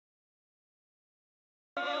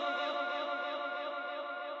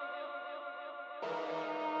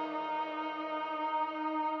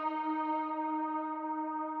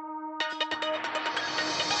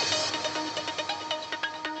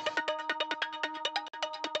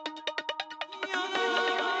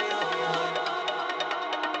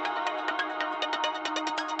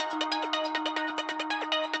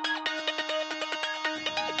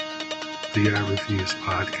the I Refuse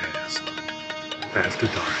podcast, After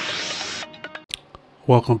Dark.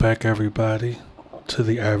 Welcome back, everybody, to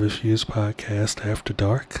the I Refuse podcast, After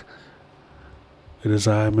Dark. It is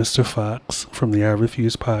I, Mr. Fox, from the I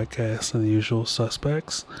Refuse podcast and the usual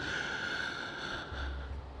suspects.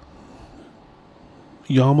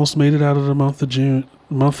 You almost made it out of the month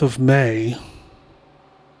of May.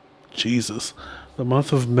 Jesus. The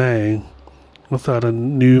month of May without a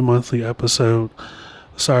new monthly episode.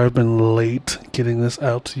 Sorry I've been late getting this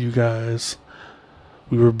out to you guys.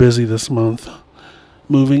 We were busy this month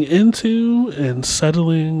moving into and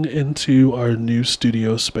settling into our new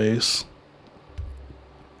studio space.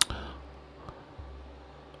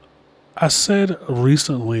 I said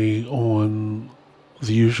recently on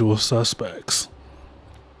The Usual Suspects.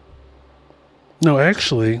 No,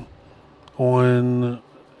 actually, on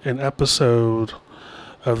an episode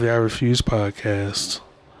of the I Refuse podcast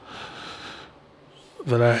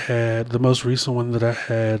that I had, the most recent one that I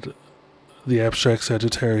had the Abstract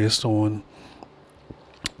Sagittarius on,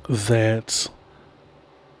 that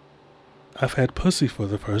I've had pussy for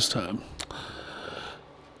the first time.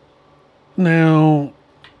 Now,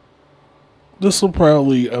 this will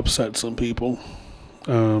probably upset some people.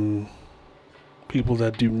 People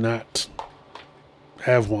that do not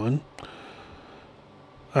have one.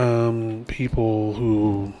 People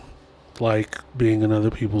who like being in other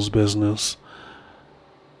people's business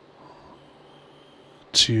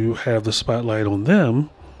to have the spotlight on them,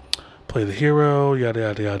 play the hero, yada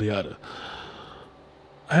yada yada yada.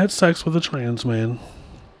 I had sex with a trans man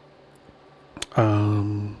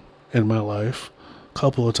in my life a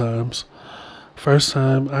couple of times. First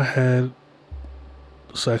time I had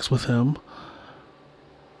sex with him,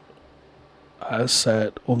 I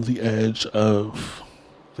sat on the edge of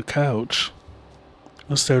the couch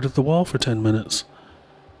and stared at the wall for 10 minutes.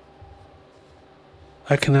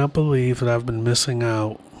 I cannot believe that I've been missing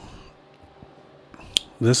out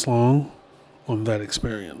this long on that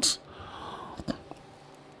experience.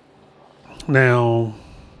 Now,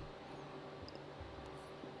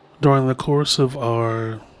 during the course of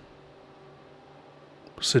our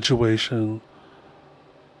situation,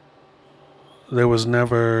 there was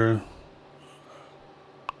never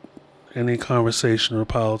any conversation or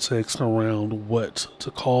politics around what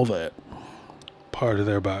to call that part of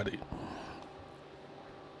their body.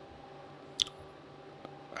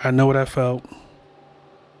 I know what I felt.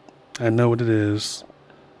 I know what it is.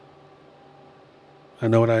 I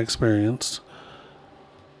know what I experienced.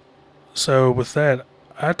 So with that,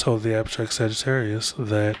 I told the Abstract Sagittarius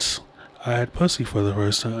that I had pussy for the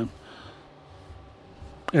first time.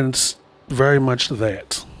 And it's very much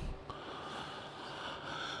that.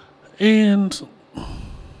 And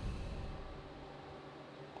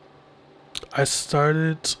I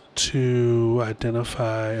started to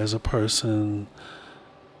identify as a person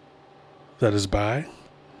that is bi.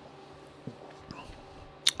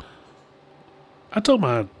 I told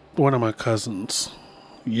one of my cousins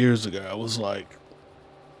years ago, I was like,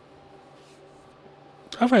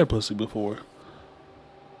 I've had pussy before.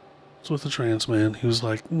 It's with a trans man. He was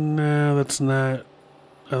like, nah, that's not,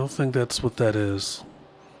 I don't think that's what that is.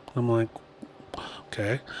 I'm like,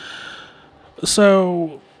 okay.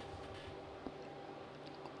 So,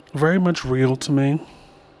 very much real to me.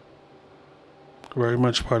 Very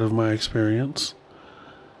much part of my experience.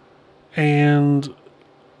 And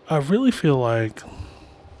I really feel like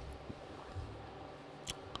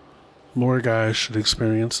more guys should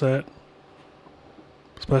experience that.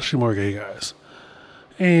 Especially more gay guys.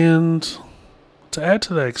 And to add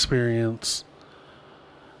to that experience,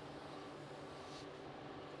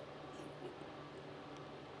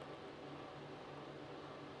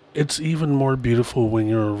 it's even more beautiful when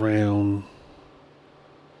you're around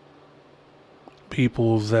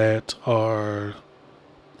people that are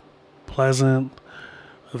pleasant,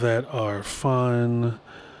 that are fun,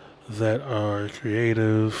 that are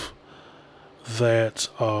creative, that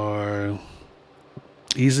are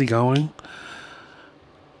easygoing.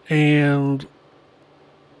 And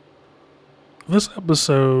this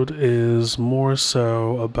episode is more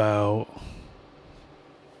so about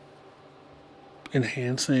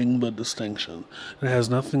enhancing the distinction. It has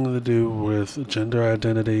nothing to do with gender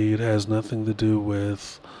identity. It has nothing to do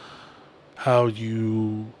with how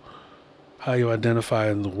you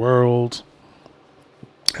identify in the world.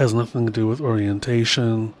 It has nothing to do with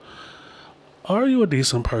orientation. Are you a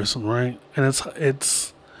decent person, right? And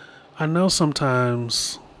it's I know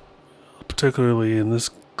sometimes, particularly in this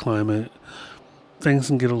climate, things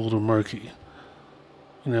can get a little murky.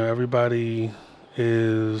 You know, everybody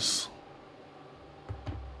is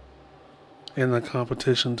in the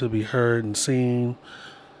competition to be heard and seen.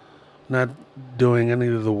 not doing any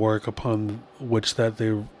of the work upon which that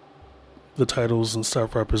the titles and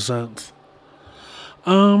stuff represents.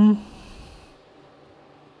 Um,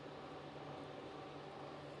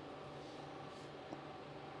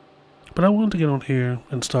 but I wanted to get on here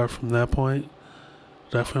and start from that point.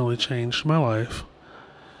 Definitely changed my life.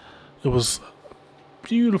 It was a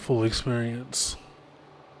beautiful experience.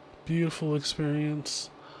 Beautiful experience.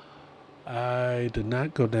 I did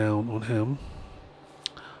not go down on him.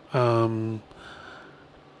 Um,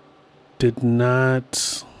 did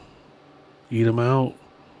not eat him out.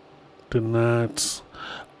 Did not.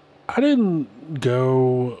 I didn't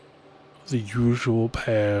go the usual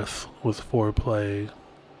path with foreplay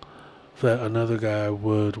that another guy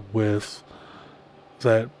would with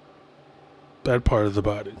that part of the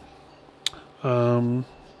body. Um,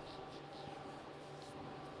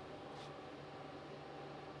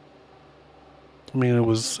 I mean, it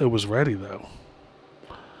was ready though,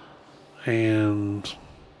 and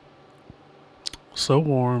so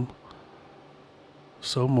warm,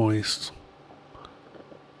 so moist,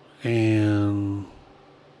 and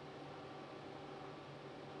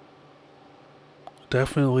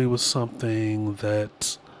definitely was something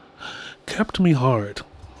that kept me hard.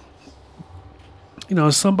 You know,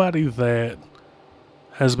 as somebody that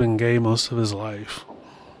has been gay most of his life,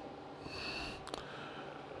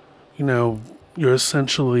 you know, you're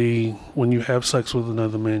essentially, when you have sex with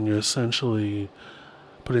another man, you're essentially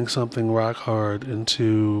putting something rock hard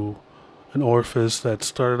into an orifice that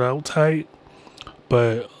started out tight,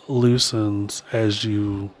 but loosens as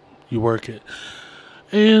you work it.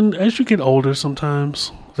 And as you get older,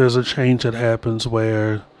 sometimes there's a change that happens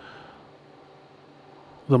where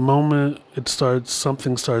the moment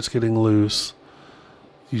something starts getting loose,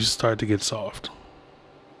 you start to get soft.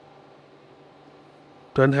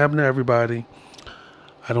 Doesn't happen to everybody.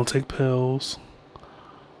 I don't take pills.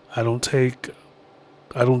 I don't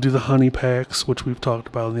do the honey packs, which we've talked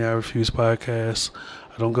about in the I Refuse podcast.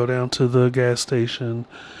 I don't go down to the gas station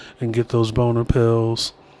and get those boner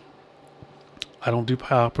pills. I don't do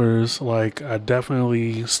poppers. Like, I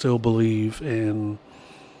definitely still believe in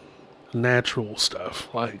natural stuff.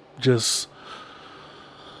 Like, just,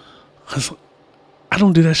 'cause I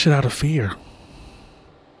don't do that shit out of fear.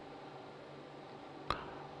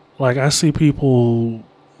 Like, I see people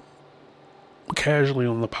casually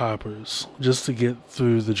on the poppers just to get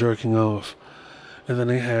through the jerking off, and then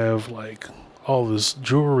they have like all this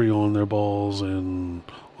jewelry on their balls and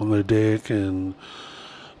on their dick, and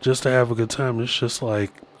just to have a good time. It's just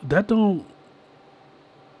like, that don't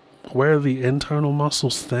wear the internal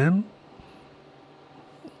muscles thin.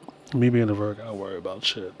 Me being a Virgo, I worry about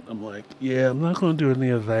shit. I'm like, yeah, I'm not going to do any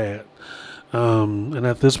of that. And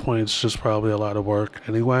at this point, it's just probably a lot of work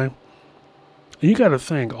anyway. You got to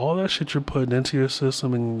think, all that shit you're putting into your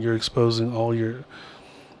system and you're exposing all your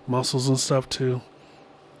muscles and stuff to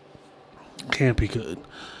can't be good.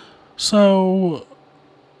 So,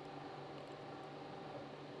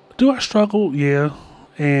 do I struggle? Yeah.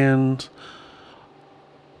 And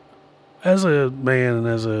as a man and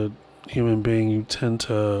as a human being, you tend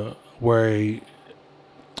to worry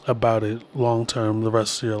about it long term, the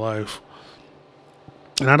rest of your life.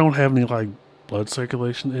 And I don't have any like blood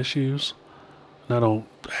circulation issues. And I don't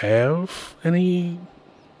have any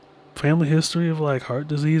family history of like heart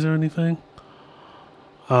disease or anything.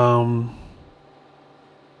 But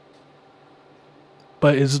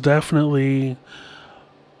it's definitely,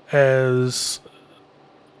 as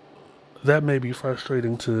that may be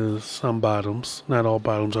frustrating to some bottoms. Not all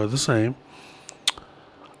bottoms are the same.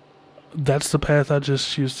 That's the path I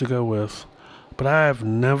just choose to go with. But I have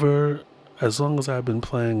never, as long as I've been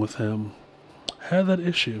playing with him, had that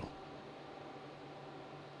issue.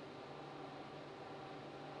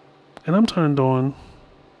 And I'm turned on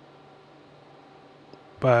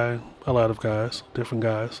by a lot of guys, different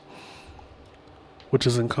guys, which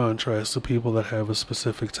is in contrast to people that have a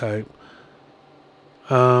specific type.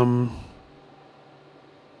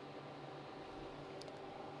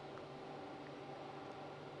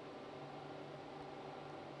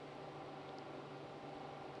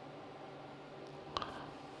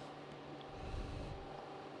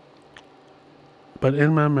 But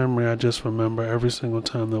in my memory, I just remember every single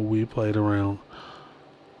time that we played around,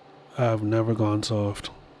 I've never gone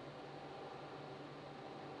soft.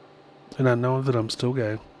 And I know that I'm still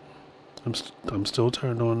gay. I'm still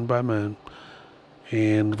turned on by men.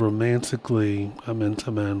 And romantically, I'm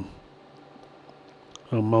into men.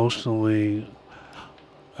 Emotionally,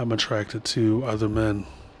 I'm attracted to other men.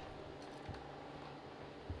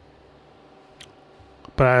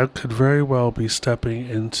 But I could very well be stepping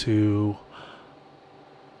into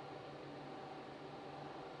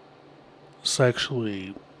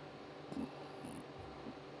sexually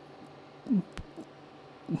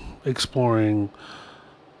exploring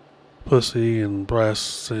pussy and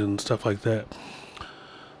breasts and stuff like that.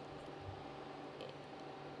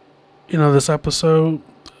 This episode,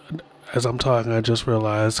 as I'm talking, I just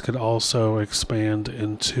realized could also expand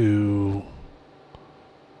into,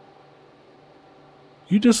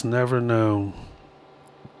 you just never know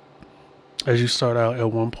as you start out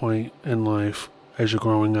at one point in life, as you're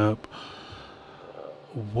growing up,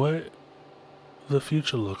 what the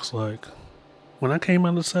future looks like. When I came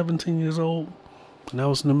out at 17 years old, and I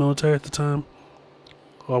was in the military at the time,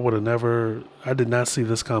 I did not see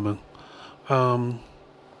this coming.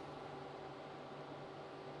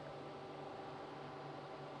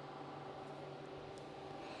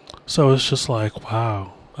 So it's just like,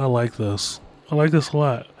 wow, I like this. I like this a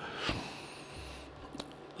lot.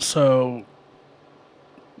 So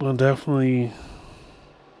I'm definitely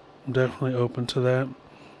open to that.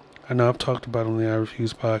 I know I've talked about on the I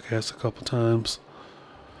Refuse podcast a couple times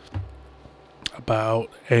about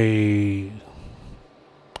I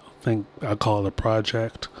think I call it a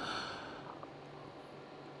project.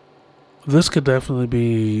 This could definitely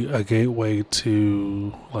be a gateway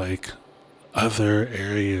to like other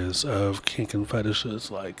areas of kink and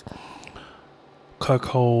fetishes, like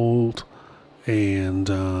cuckold and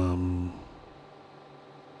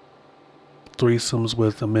threesomes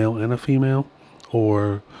with a male and a female,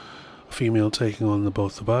 or a female taking on the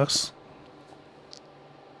both of us.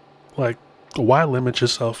 Like, why limit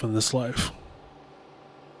yourself in this life?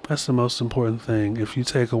 That's the most important thing. If you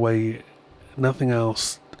take away nothing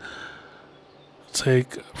else,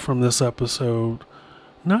 take from this episode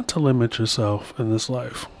not to limit yourself in this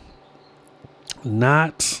life.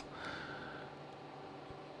 Not,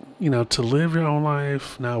 to live your own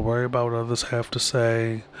life, not worry about what others have to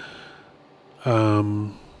say.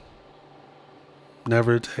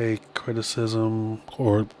 Never take criticism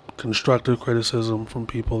or constructive criticism from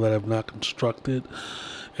people that have not constructed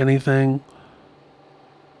anything.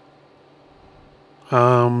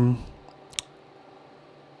 And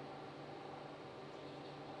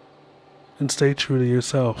stay true to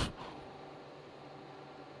yourself.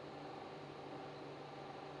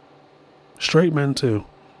 Straight men too.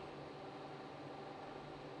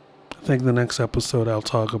 I think the next episode I'll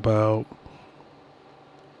talk about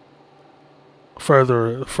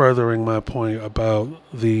furthering my point about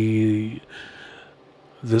this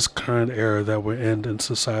current era that we're in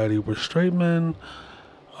society, where straight men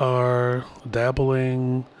are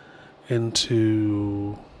dabbling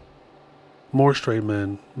into, more straight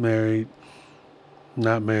men, married,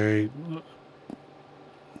 not married,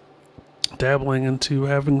 dabbling into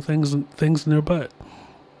having things in their butt.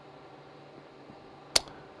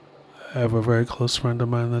 I have a very close friend of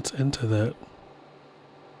mine that's into that.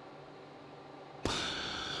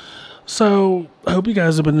 So, I hope you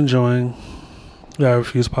guys have been enjoying the I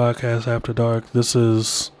Refuse podcast After Dark. This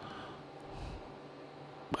is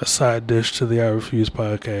a side dish to the I Refuse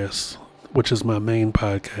podcast, which is my main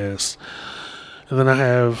podcast. And then I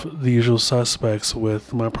have the usual suspects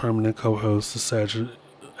with my permanent co-host, the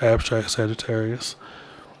Abstract Sagittarius.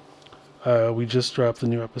 We just dropped a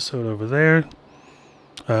new episode over there.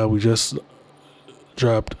 We just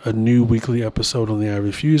dropped a new weekly episode on the I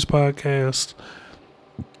Refuse podcast.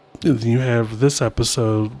 And then you have this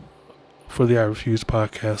episode for the I Refuse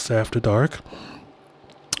podcast After Dark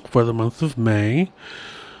for the month of May.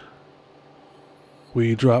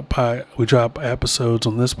 We drop episodes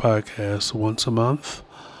on this podcast once a month.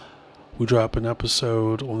 We drop an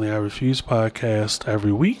episode on the I Refuse podcast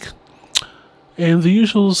every week. And the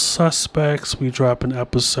usual suspects, we drop an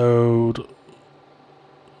episode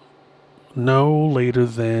no later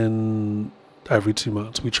than every 2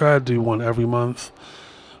 months. We try to do one every month,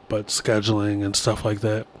 but scheduling and stuff like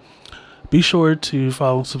that. Be sure to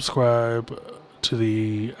follow and subscribe to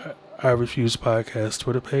the I Refuse Podcast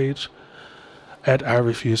Twitter page at I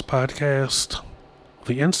Refuse Podcast,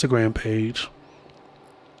 the Instagram page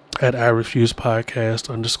at I Refuse Podcast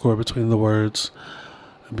 _between the words.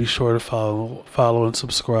 And be sure to follow and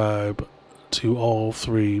subscribe to all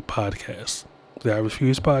 3 podcasts. The I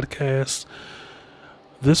Refuse Podcast,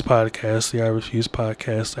 this podcast, the I Refuse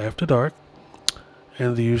Podcast After Dark,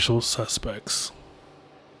 and the Usual Suspects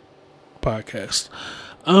podcast.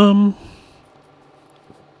 And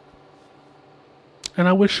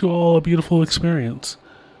I wish you all a beautiful experience.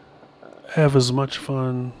 Have as much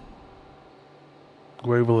fun,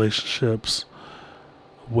 great relationships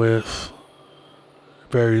with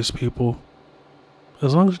various people,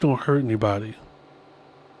 as long as you don't hurt anybody.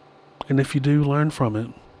 And if you do, learn from it.